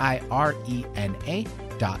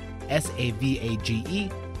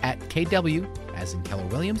SIRENA.SAVAGE@KW, as in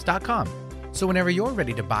KellerWilliams.com. So whenever you're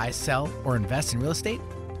ready to buy, sell, or invest in real estate,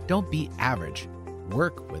 don't be average.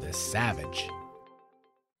 Work with a savage.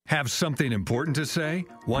 Have something important to say?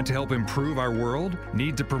 Want to help improve our world?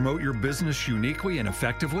 Need to promote your business uniquely and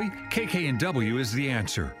effectively? KKNW is the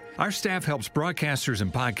answer. Our staff helps broadcasters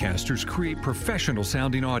and podcasters create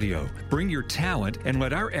professional-sounding audio. Bring your talent and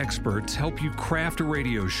let our experts help you craft a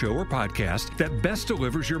radio show or podcast that best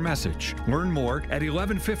delivers your message. Learn more at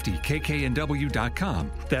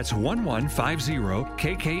 1150kknw.com. That's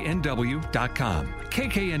 1150kknw.com.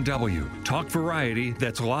 KKNW, talk variety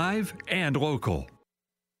that's live and local.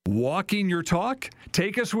 Walking your talk?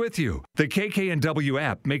 Take us with you. The KKNW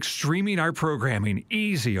app makes streaming our programming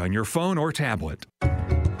easy on your phone or tablet.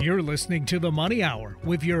 You're listening to The Money Hour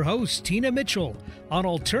with your host, Tina Mitchell, on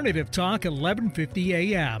Alternative Talk 1150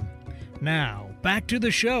 AM. Now, back to the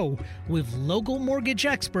show with local mortgage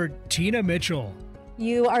expert, Tina Mitchell.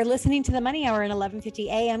 You are listening to the Money Hour in 1150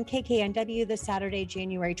 AM KKNW, the Saturday,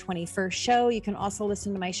 January 21st show. You can also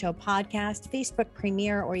listen to my show podcast, Facebook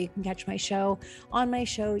premiere, or you can catch my show on my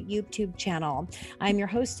show YouTube channel. I'm your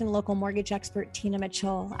host and local mortgage expert, Tina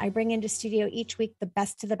Mitchell. I bring into studio each week the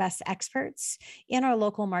best of the best experts in our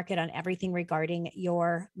local market on everything regarding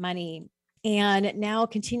your money. And now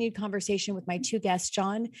continued conversation with my two guests,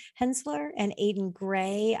 John Henzler and Aidan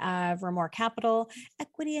Gray of Rimor Capital,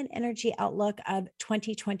 Equity and Energy Outlook of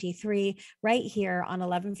 2023, right here on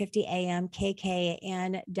 1150 AM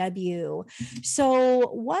KKNW. So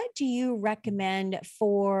what do you recommend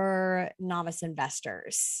for novice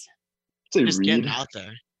investors? Just getting out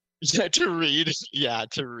there. To read. Yeah,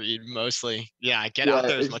 to read mostly. Yeah, get out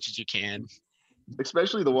there as much as you can.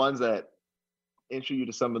 Especially the ones that intro you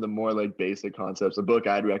to some of the more like basic concepts. A book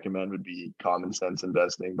I'd recommend would be Common Sense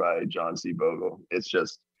Investing by John C. Bogle. It's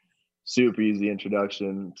just super easy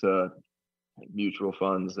introduction to mutual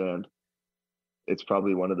funds, and it's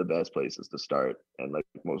probably one of the best places to start and like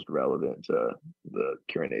most relevant to the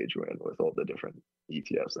current age we're in with all the different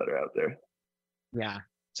ETFs that are out there. Yeah.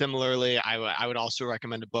 Similarly, I would also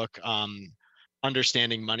recommend a book,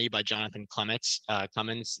 Understanding Money by Jonathan Clemens.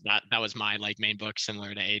 That was my like main book,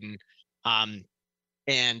 similar to Aidan.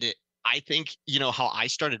 And I think, how I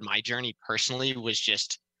started my journey personally was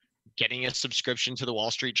just getting a subscription to the Wall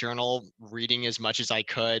Street Journal, reading as much as I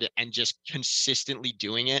could, and just consistently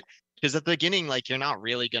doing it. Because at the beginning, like, you're not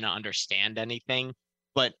really going to understand anything,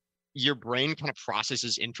 but your brain kind of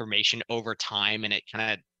processes information over time, and it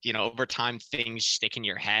kind of, over time things stick in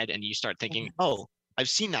your head and you start thinking, oh, I've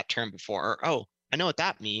seen that term before, or, oh, I know what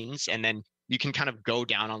that means. And then you can kind of go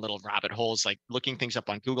down on little rabbit holes, like looking things up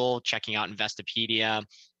on Google, checking out Investopedia,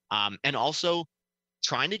 and also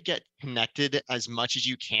trying to get connected as much as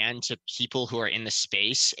you can to people who are in the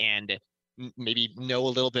space and maybe know a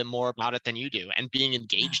little bit more about it than you do, and being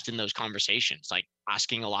engaged in those conversations, like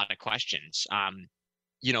asking a lot of questions.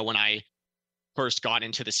 When I first got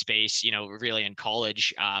into the space, really in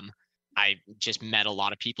college, I just met a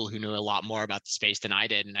lot of people who knew a lot more about the space than I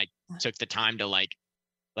did. And I took the time to like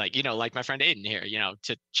like, like my friend Aiden here,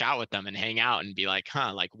 to chat with them and hang out and be like,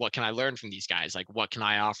 like, what can I learn from these guys? Like, what can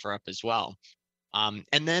I offer up as well? And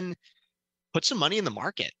then put some money in the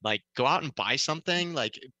market, like go out and buy something,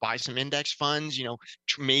 like buy some index funds,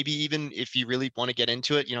 maybe even if you really want to get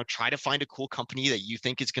into it, try to find a cool company that you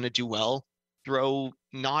think is going to do well. Throw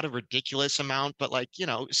not a ridiculous amount, but like,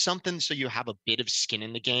 something so you have a bit of skin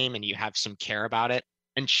in the game and you have some care about it,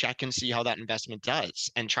 and check and see how that investment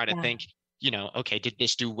does, and try to Yeah. think, okay, did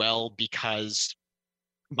this do well because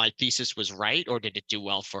my thesis was right, or did it do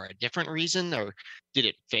well for a different reason, or did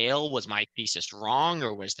it fail? Was my thesis wrong,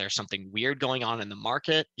 or was there something weird going on in the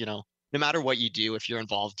market? No matter what you do, if you're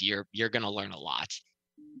involved, you're going to learn a lot.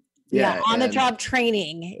 Yeah, Yeah, on the and job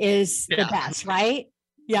training is the best, right?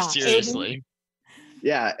 Yeah. Seriously. Aiden?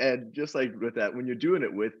 yeah, and just like with that, when you're doing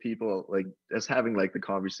it with people, like just having like the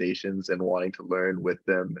conversations and wanting to learn with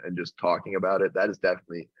them and just talking about it, that is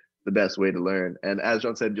definitely the best way to learn. And as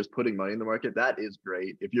John said, just putting money in the market, that is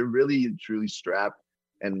great. If you're really truly strapped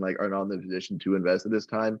and like are not in the position to invest at this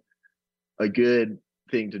time, a good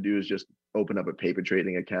thing to do is just open up a paper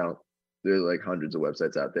trading account. There's like hundreds of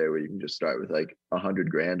websites out there where you can just start with like 100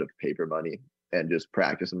 grand of paper money and just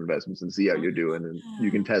practice some investments and see how you're doing. And you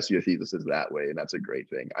can test your theses that way. And that's a great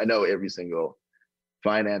thing. I know every single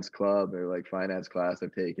finance club or like finance class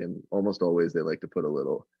I've taken, almost always they like to put a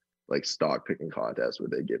little like stock picking contest where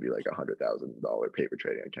they give you like $100,000 paper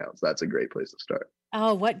trading accounts. That's a great place to start.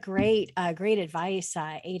 Oh, what great advice,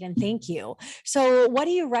 Aiden. Thank you. So what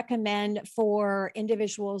do you recommend for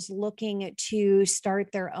individuals looking to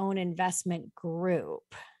start their own investment group?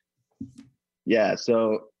 Yeah.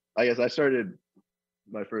 So I guess I started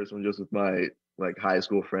my first one just with my like high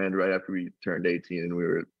school friend right after we turned 18 and we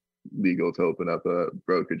were legal to open up a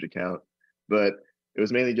brokerage account. But it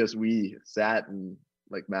was mainly just we sat in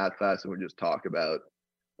like math class and would just talk about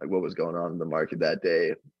like what was going on in the market that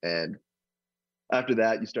day. And after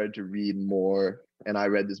that, you started to read more. And I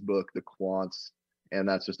read this book, The Quants, and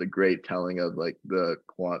that's just a great telling of like the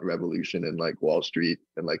quant revolution in like Wall Street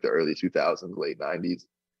in like the early 2000s, late 90s.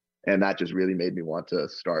 And that just really made me want to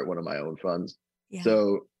start one of my own funds. Yeah.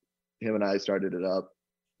 So him and I started it up.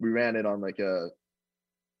 We ran it on like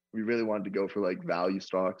we really wanted to go for like value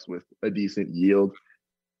stocks with a decent yield.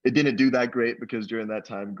 It didn't do that great because during that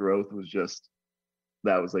time, growth was just,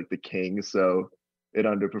 that was like the king. So it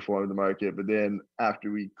underperformed the market. But then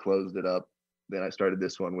after we closed it up, then I started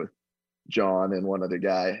this one with John and one other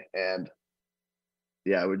guy. And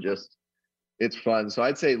yeah, it's fun. So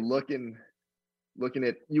I'd say looking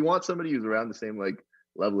at, you want somebody who's around the same like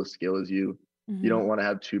level of skill as you. Mm-hmm. You don't want to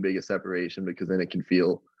have too big a separation because then it can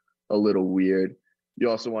feel a little weird. You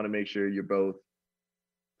also want to make sure you're both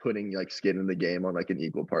putting like skin in the game on like an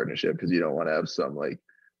equal partnership, because you don't want to have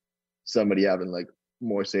somebody having like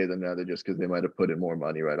more say than the other just because they might have put in more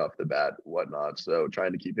money right off the bat, whatnot. So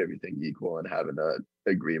trying to keep everything equal and having an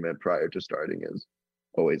agreement prior to starting is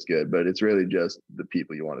always good. But it's really just the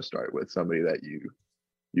people you want to start with, somebody that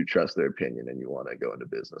you trust their opinion and you want to go into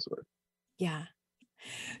business with. Yeah.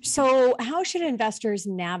 So how should investors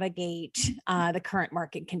navigate the current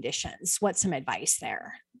market conditions? What's some advice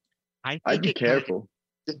there? I'd be careful.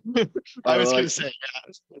 I was going to say,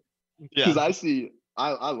 yeah. Because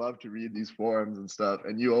I love to read these forums and stuff,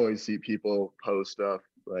 and you always see people post stuff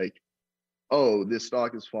like, oh, this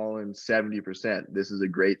stock has fallen 70%. This is a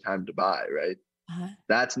great time to buy, right? Uh-huh.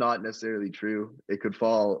 That's not necessarily true. It could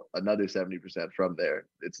fall another 70% from there.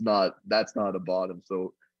 That's not a bottom.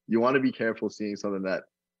 So you want to be careful seeing something that,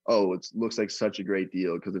 oh, it looks like such a great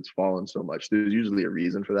deal because it's fallen so much. There's usually a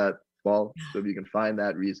reason for that fall. So if you can find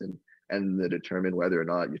that reason and then determine whether or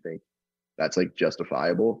not you think that's like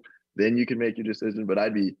justifiable, then you can make your decision. But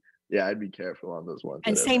I'd be careful on those ones.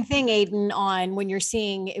 And same thing, Aiden, on when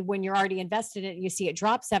you're already invested in it, you see it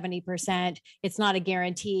drop 70%, it's not a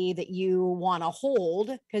guarantee that you want to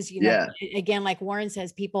hold, because, again, like Warren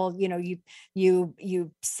says, people,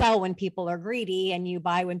 you sell when people are greedy and you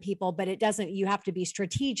buy when people, but you have to be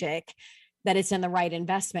strategic that it's in the right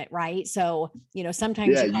investment, right? So,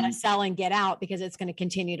 sometimes you got to sell and get out because it's going to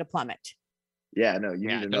continue to plummet. Yeah, no, you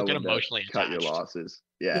need to know when to cut your losses.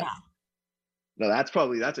 Yeah. No,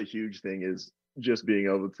 that's a huge thing, is just being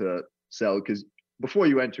able to sell, because before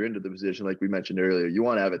you enter into the position, like we mentioned earlier, you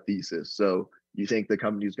want to have a thesis. So you think the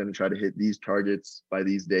company is going to try to hit these targets by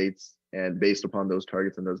these dates, and based upon those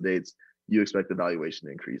targets and those dates, you expect the valuation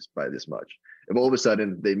to increase by this much. If all of a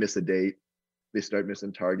sudden they miss a date, they start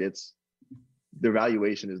missing targets, their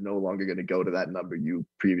valuation is no longer going to go to that number you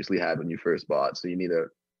previously had when you first bought. So you need to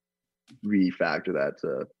refactor that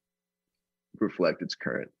to reflect its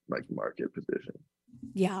current like market position.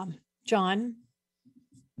 Yeah. John?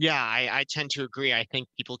 Yeah, I tend to agree. I think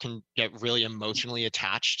people can get really emotionally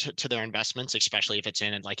attached to their investments, especially if it's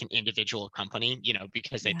in like an individual company,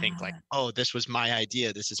 because they think like, Yeah. oh, this was my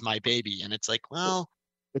idea, this is my baby. And it's like, well,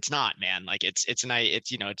 it's not, man. Like it's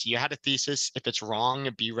you had a thesis. If it's wrong,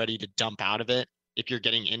 be ready to dump out of it. If you're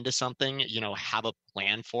getting into something, have a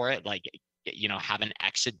plan for it. Like, have an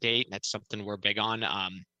exit date. That's something we're big on.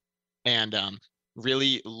 And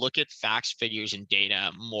really look at facts, figures, and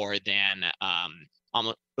data more than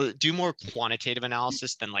do more quantitative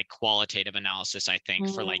analysis than like qualitative analysis, I think,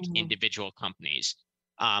 for like Mm. individual companies.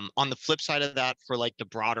 On the flip side of that, for like the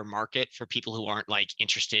broader market, for people who aren't like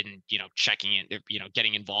interested in, checking in,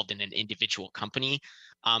 getting involved in an individual company,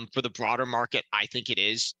 for the broader market, I think it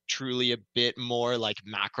is truly a bit more like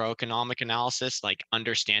macroeconomic analysis, like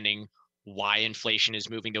understanding why inflation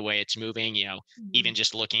is moving the way it's moving, even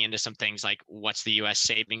just looking into some things like what's the US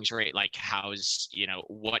savings rate, like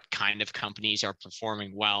what kind of companies are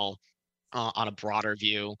performing well on a broader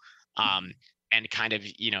view. And kind of,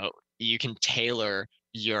 you can tailor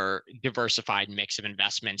your diversified mix of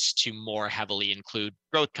investments to more heavily include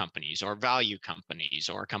growth companies or value companies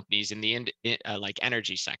or companies in the like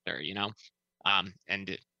energy sector,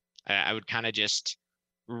 and I would kind of just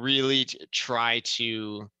really try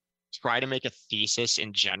to make a thesis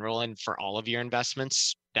in general and for all of your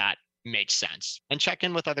investments that makes sense, and check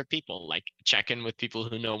in with other people, like check in with people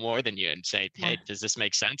who know more than you and say, Yeah. hey, does this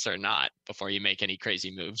make sense or not, before you make any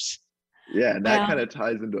crazy moves. Yeah, and that Well, kind of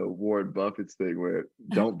ties into Warren Buffett's thing where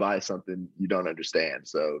don't buy something you don't understand.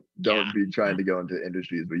 So Yeah. don't be trying to go into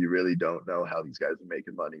industries where you really don't know how these guys are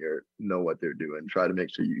making money or know what they're doing. Try to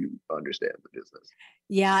make sure you understand the business.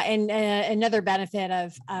 yeah, and another benefit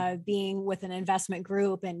of being with an investment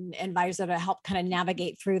group and advisor to help kind of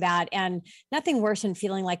navigate through that. And nothing worse than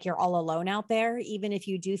feeling like you're all alone out there. Even if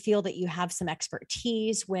you do feel that you have some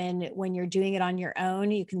expertise, when you're doing it on your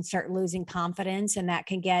own, you can start losing confidence, and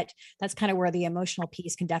that's kind of where the emotional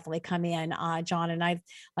piece can definitely come in. John, and I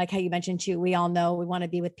like how you mentioned too. We all know we want to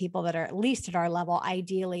be with people that are at least at our level.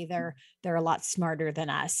 Ideally, they're a lot smarter than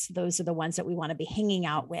us. Those are the ones that we want to be hanging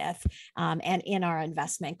out with, and in our investment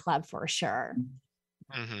club for sure.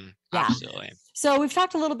 Mm-hmm. Yeah. Absolutely. So we've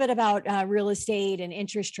talked a little bit about real estate and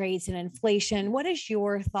interest rates and inflation. What is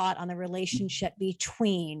your thought on the relationship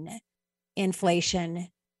between inflation,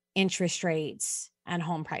 interest rates, and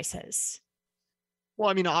home prices? Well,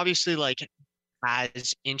 I mean, obviously, like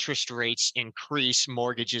as interest rates increase,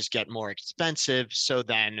 mortgages get more expensive. So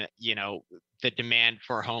then, the demand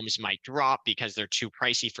for homes might drop because they're too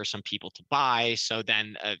pricey for some people to buy. So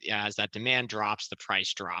then, as that demand drops, the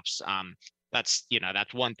price drops. That's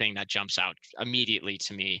one thing that jumps out immediately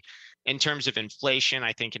to me. In terms of inflation,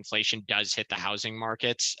 I think inflation does hit the housing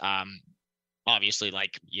markets. Obviously,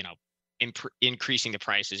 like, increasing the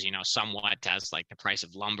prices, somewhat as like the price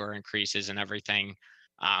of lumber increases and everything.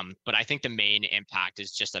 But I think the main impact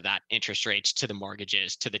is just of that interest rates to the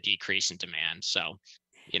mortgages, to the decrease in demand. So,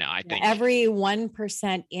 I think Every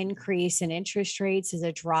 1% increase in interest rates is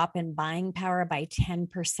a drop in buying power by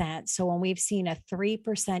 10%. So when we've seen a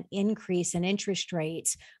 3% increase in interest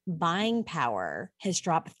rates, buying power has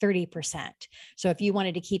dropped 30%. So if you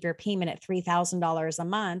wanted to keep your payment at $3,000 a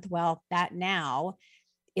month, well, that now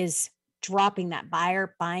is dropping that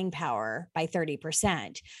buying power by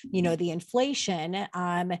 30%. The inflation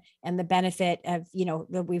and the benefit of,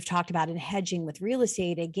 that we've talked about in hedging with real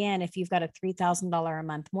estate. Again, if you've got a $3,000 a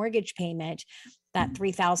month mortgage payment, that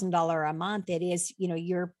 $3,000 a month, it is,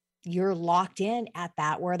 you're locked in at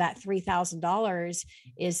that, where that $3,000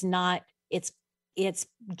 is not, it's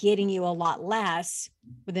getting you a lot less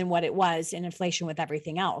than what it was in inflation with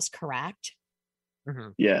everything else, correct? mm-hmm.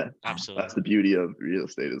 Yeah, Absolutely. that's the beauty of real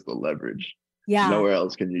estate is the leverage. Yeah. Nowhere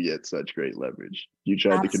else can you get such great leverage. You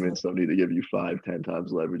tried to convince somebody to give you 5-10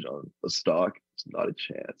 times leverage on a stock, it's not a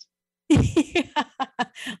chance.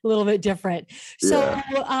 A little bit different. So,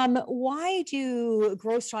 why do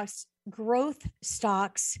growth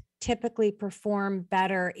stocks typically perform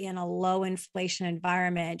better in a low inflation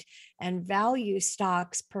environment, and value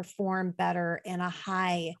stocks perform better in a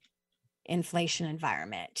high inflation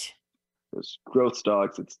environment? Because growth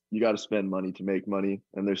stocks, you got to spend money to make money,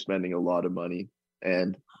 and they're spending a lot of money.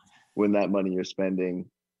 And when that money you're spending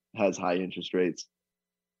has high interest rates,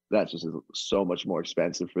 that's just so much more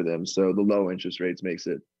expensive for them. So the low interest rates makes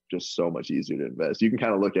it just so much easier to invest. You can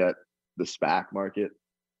kind of look at the SPAC market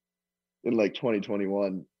in like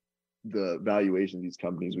 2021. The valuation these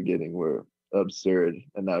companies were getting were absurd,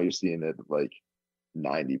 and now you're seeing it like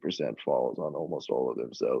 90% falls on almost all of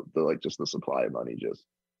them. So just the supply of money just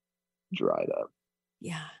dried up.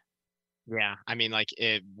 Yeah. Yeah, I mean, like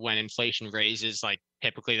when inflation raises, like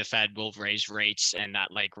typically the Fed will raise rates, and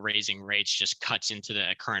that like raising rates just cuts into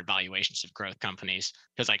the current valuations of growth companies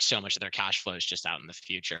because like so much of their cash flow is just out in the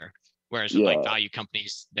future. Whereas with like Yeah, value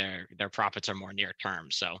companies, their profits are more near term,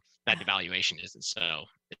 so that devaluation isn't so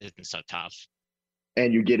tough.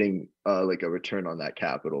 and you're getting like a return on that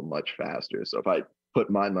capital much faster. So if I put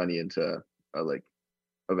my money into like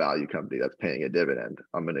a value company that's paying a dividend,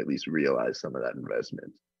 I'm going to at least realize some of that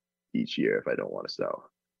investment each year if I don't want to sell.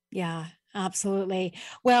 Yeah, absolutely.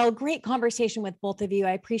 Well, great conversation with both of you.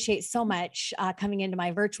 I appreciate so much coming into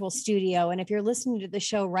my virtual studio. And if you're listening to the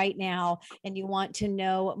show right now and you want to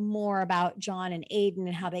know more about John and Aiden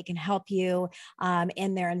and how they can help you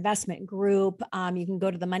in their investment group, you can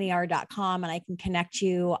go to themoneyhour.com and I can connect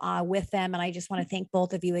you with them. And I just want to thank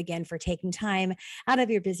both of you again for taking time out of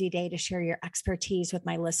your busy day to share your expertise with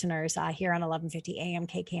my listeners here on 1150 AM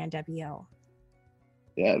KKNW.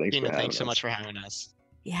 Yeah, thanks Tina, for having thanks so us. much for having us.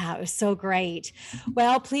 Yeah, it was so great.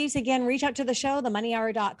 Well, please, again, reach out to the show,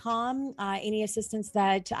 themoneyhour.com. Any assistance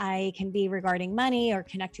that I can be regarding money or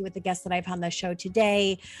connect you with the guests that I've on the show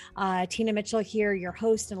today. Tina Mitchell here, your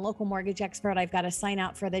host and local mortgage expert. I've got to sign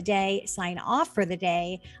off for the day,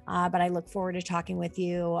 but I look forward to talking with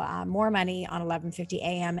you more money on 1150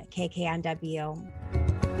 AM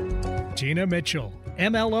KKNW. Tina Mitchell,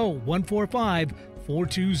 MLO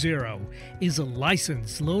 145420, is a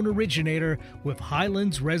licensed loan originator with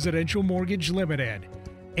Highlands Residential Mortgage Limited,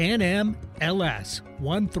 NMLS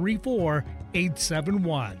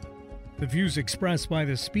 134871. The views expressed by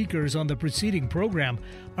the speakers on the preceding program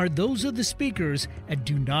are those of the speakers and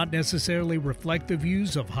do not necessarily reflect the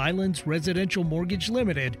views of Highlands Residential Mortgage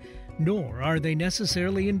Limited, nor are they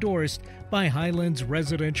necessarily endorsed by Highlands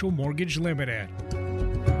Residential Mortgage Limited.